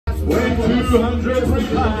weighing 203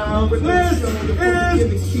 pounds, this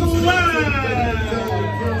is Sless!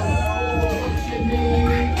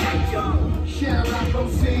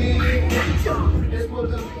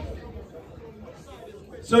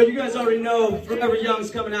 So you guys already know Forever Young's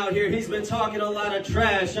coming out here. He's been talking a lot of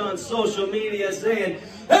trash on social media saying,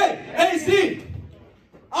 hey, AC,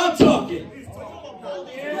 I'm talking.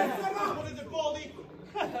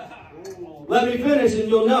 Let me finish and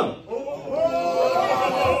you'll know.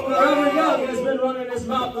 Forever Young has been running his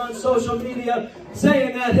mouth on social media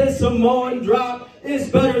saying that his Samoan drop is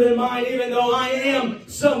better than mine, even though I am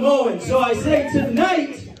Samoan. So I say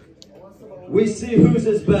tonight, we see whose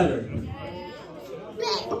is better.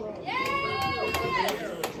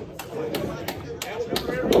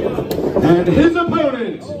 And his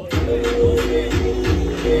opponent,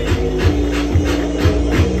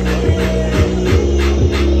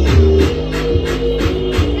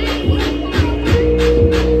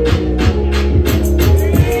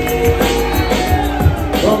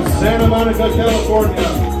 from Santa Monica, California,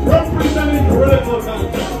 representing Critical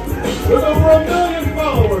Content, with over 1 million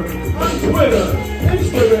followers on Twitter,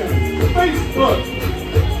 Instagram, Facebook.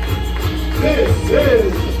 This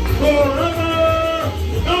is Forever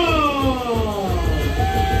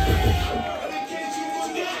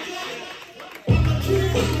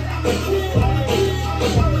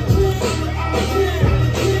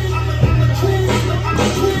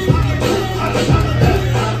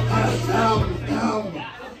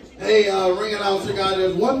Hey, ring announcer guy,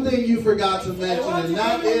 there's one thing you forgot to mention, and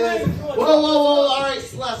that is, whoa, all right,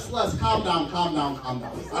 Sless, calm down.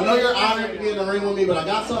 I know you're honored to be in the ring with me, but I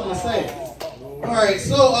got something to say. All right,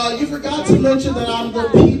 so you forgot to mention that I'm the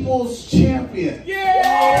people's champion.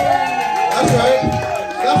 Yeah! That's right.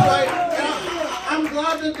 And I'm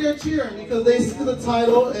glad that they're cheering because they see the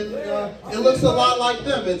title and it looks a lot like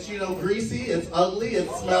them. It's, you know, greasy, it's ugly,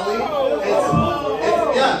 it's smelly, it's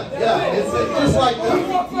just like them.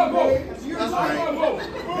 That's right.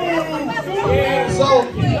 So,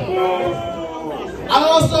 I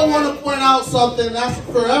also want to point out something. That's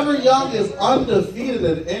Forever Young is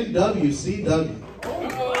undefeated in NWCW.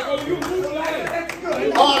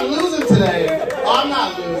 Oh, I'm losing today. Oh, I'm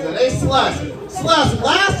not losing. Hey, Sless,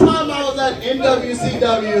 last time I was at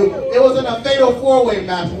NWCW, it was in a fatal four-way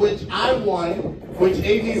match, which I won, which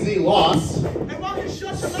ADZ lost.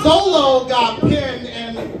 Solo got pinned,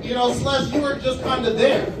 and, you know, Sless, you were just kind of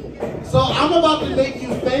there. So I'm about to make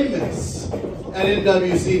you famous at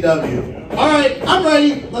NWCW. All right, I'm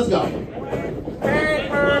ready. Let's go.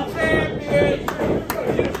 Paper champion.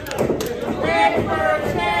 Paper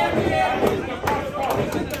champion.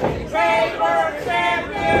 Paper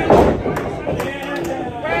champion.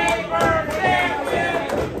 Paper champion.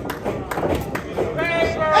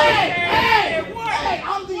 Hey,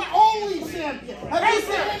 I'm the only champion. Have you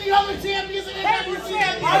seen any other champions in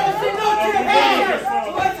NWCW? I don't see no champions.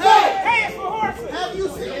 Hey, it's for horses. Have you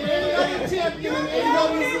seen any other champion in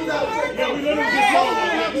NWCW? Yeah, we literally just saw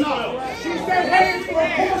she said, hey, it's for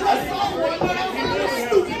horses. I saw one, but I was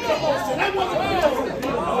stupid emotion. That wasn't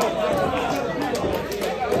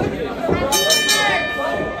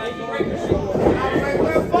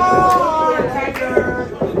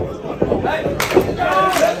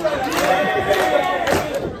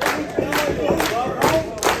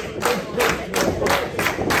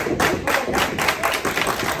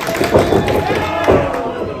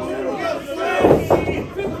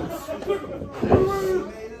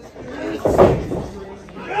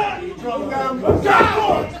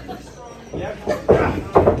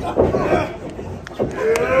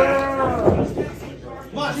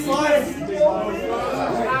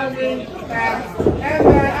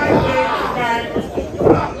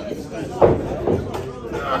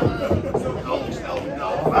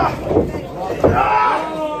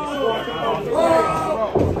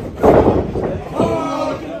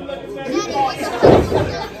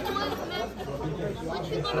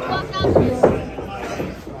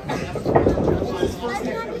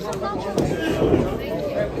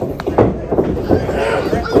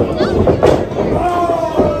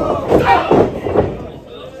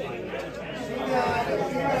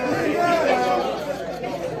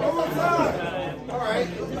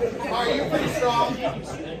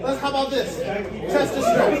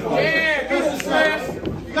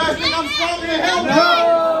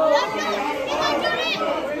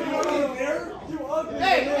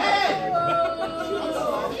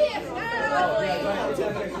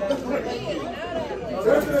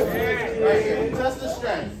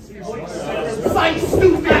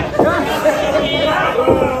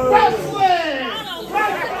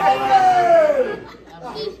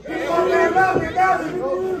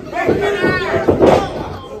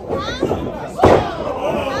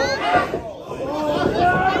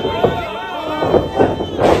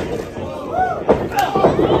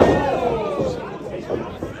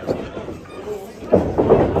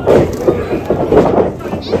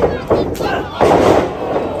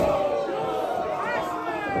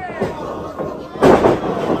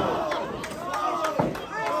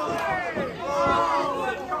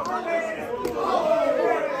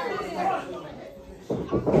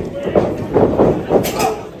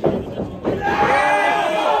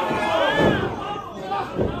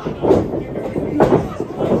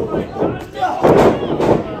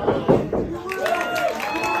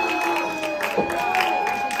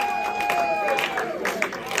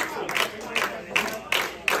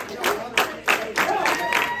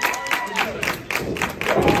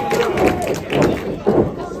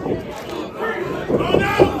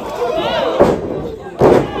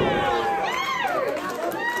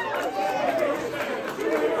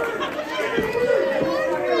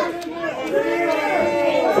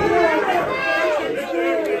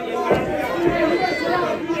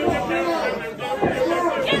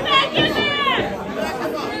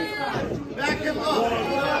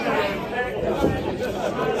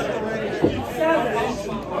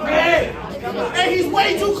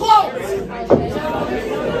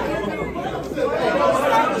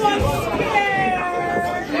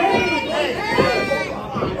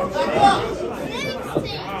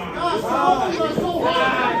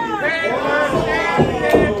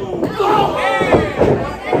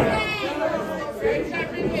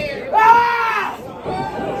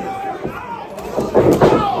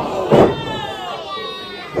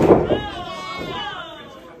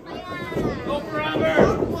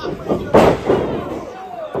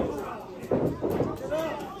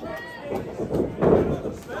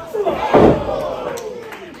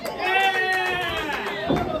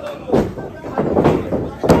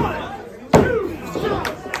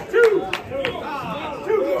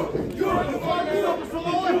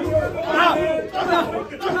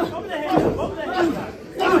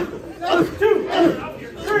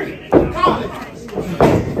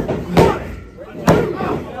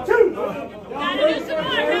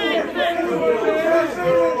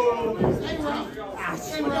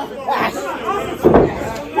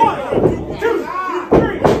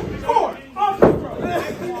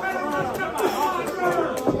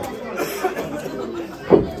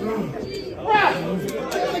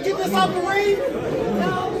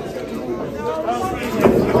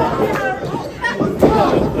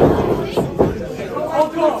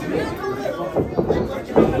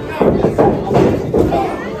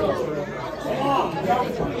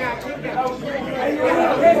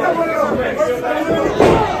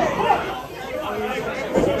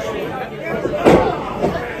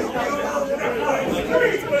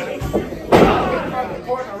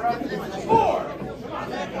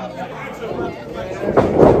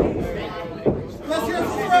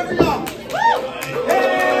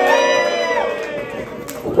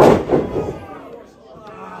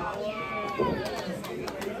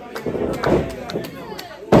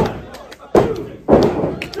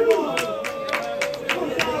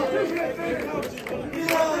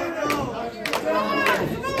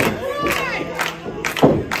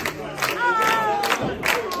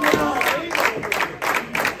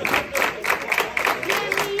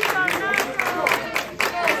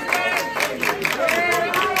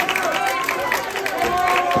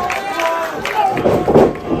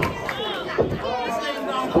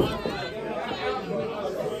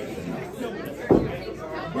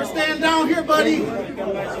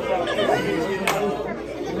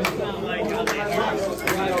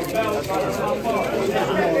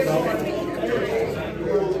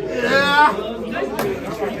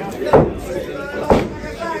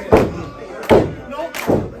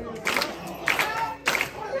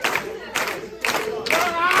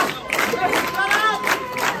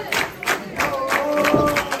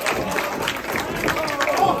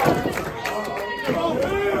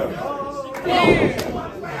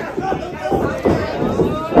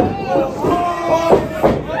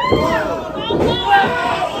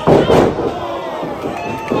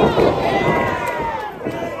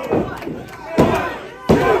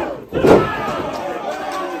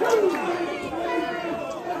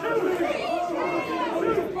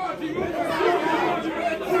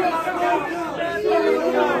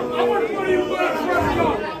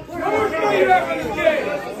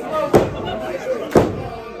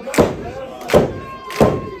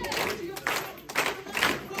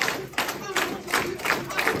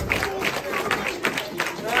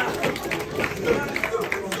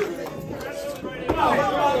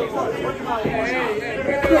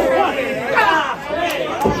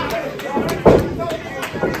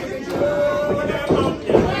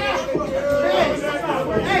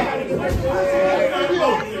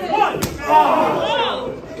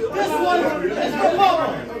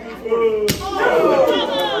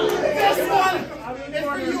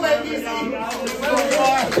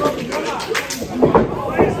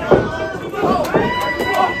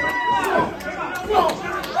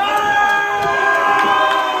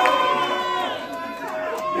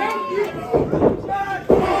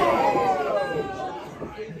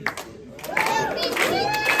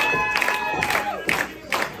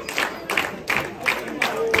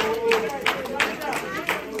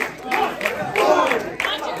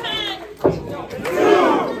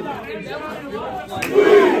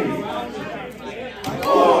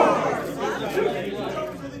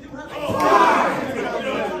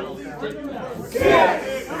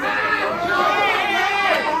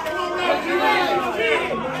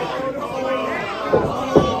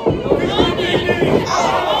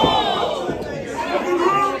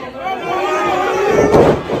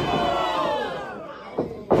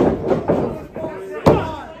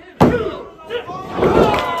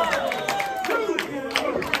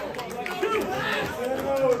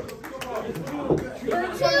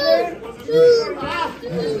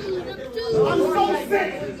I'm so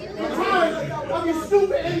sick and tired of you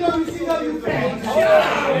stupid NWCW fans.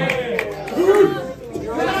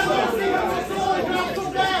 And I'm going to see how much longer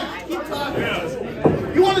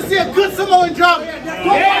see a good Samoan drop, go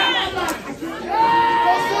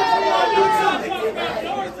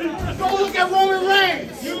look at Roman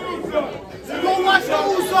Reigns. Go watch the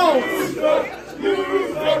Usos.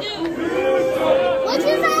 What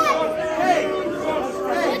you say? Hey,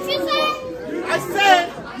 What you say? I said,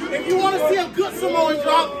 if you want to see a good Samoan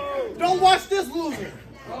drop, don't watch this loser.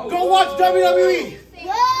 Go watch WWE.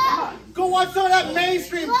 Yeah. Go watch some of that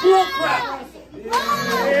mainstream bull crap.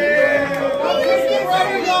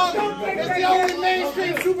 Forever Young is the only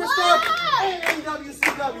mainstream superstar in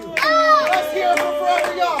NWCW. Let's hear it for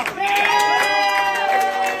Forever Young.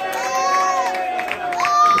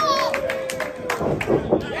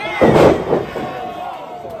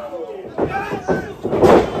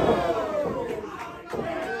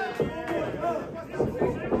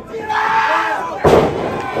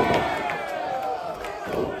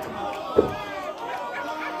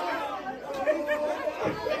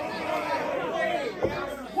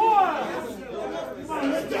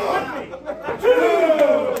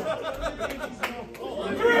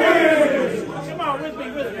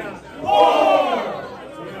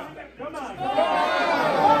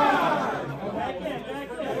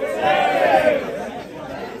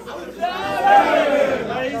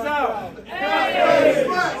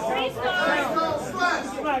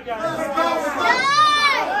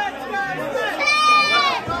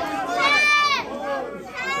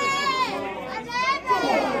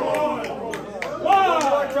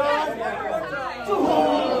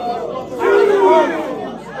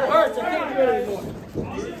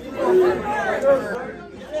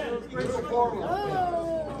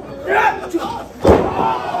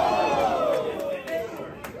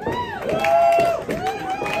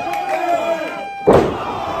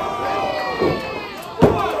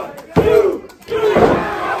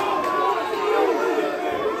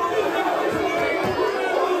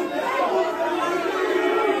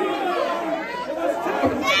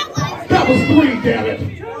 That was 3, damn it.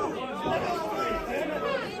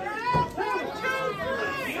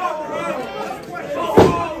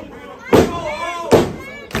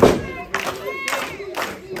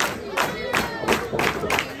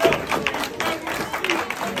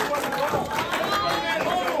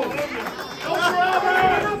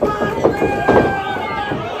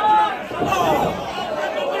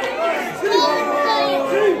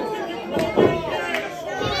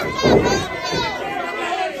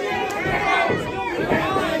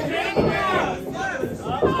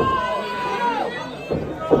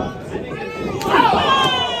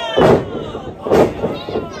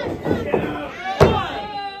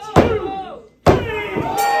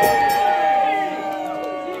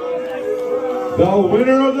 The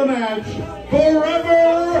winner of the match, Forever